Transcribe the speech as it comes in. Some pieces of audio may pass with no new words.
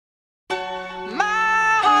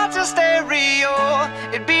a stereo,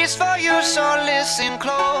 it beats for you, so listen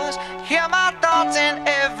close. Hear my thoughts in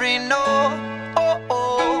every note.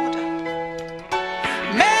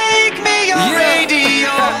 Make me your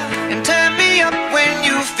radio and turn me up when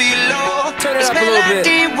you feel low. This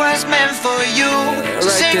melody was meant for you, so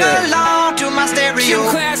sing along to my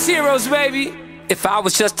stereo. Class heroes, baby. If I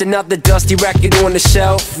was just another dusty record on the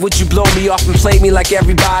shelf, would you blow me off and play me like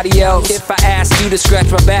everybody else? If I asked you to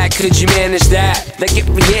scratch my back, could you manage that? Like if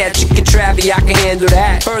we had chicken travy, I can handle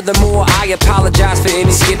that. Furthermore, I apologize for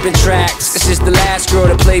any skipping tracks. This is the last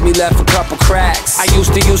girl that played me, left a couple cracks. I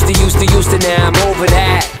used to, now I'm over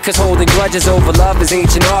that. Cause holding grudges over love is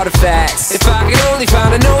ancient artifacts. If I could only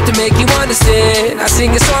find a note to make you understand, I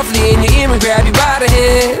sing it softly in your ear and grab you by the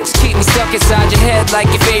hands. Keep me stuck inside your head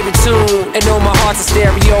like your favorite tune, and know my heart's a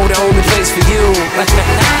stereo, the only place for you. My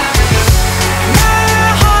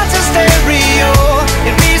heart's a stereo,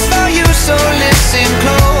 it beats for you, so listen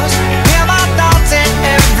close. Hear my thoughts in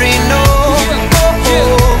every note.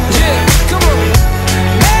 Come on.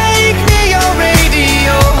 Make me your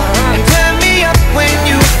radio and turn me up when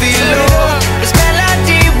you feel low. This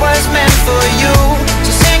melody was meant for you, so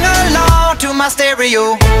sing along to my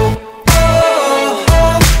stereo.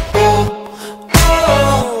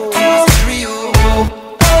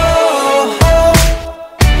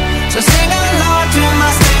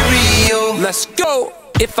 Let's go!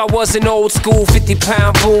 If I was an old school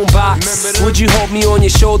 50-pound boombox, would you hold me on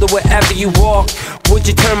your shoulder wherever you walk? Would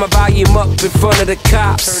you turn my volume up in front of the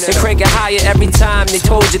cops and crank it higher every time they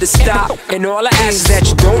told you to stop? And all I ask is that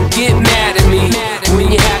you don't get mad at me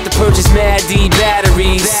when you have to purchase Mad D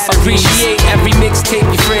batteries. Appreciate every mixtape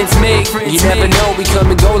your friends make. You never know, we come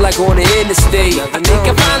and go like on the interstate. I think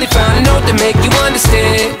I finally found a note to make you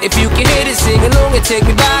understand. If you can hit it, sing along and take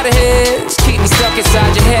me by the hands. Keep me stuck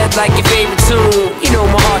inside your head like your favorite tune. You know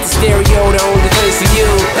my heart's a stereo, the only place for you.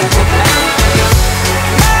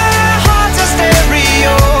 My heart's a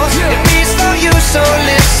stereo, it beats for you, so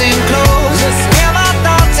listen close. Hear my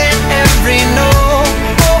thoughts in every note.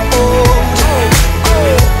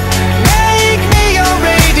 Make me your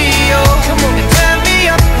radio and turn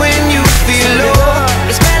me up when you feel low.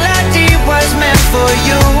 This melody was meant for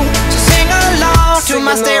you, so sing along to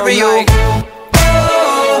my stereo.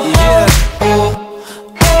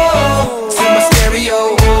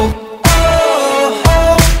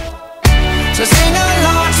 So sing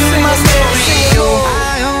along to my stereo.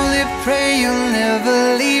 I only pray you'll never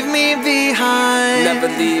leave me behind. Never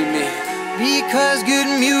leave me. Because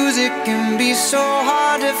good music can be so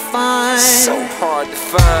hard to find. So hard to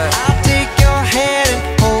find. I'll take your hand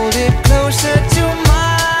and hold it closer to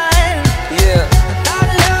mine. Yeah. Our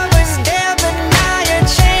love was there, but now you're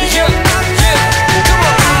changing my mind. Come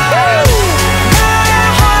on. My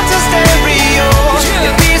heart's a stereo,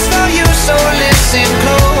 it beats for you, so listen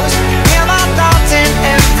close. Hear my thoughts in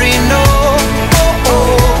every note.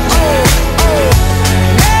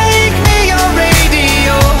 Make me your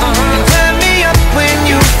radio and turn me up when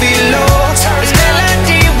you feel low. This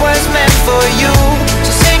melody was meant for you,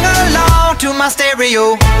 so sing along to my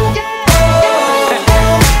stereo.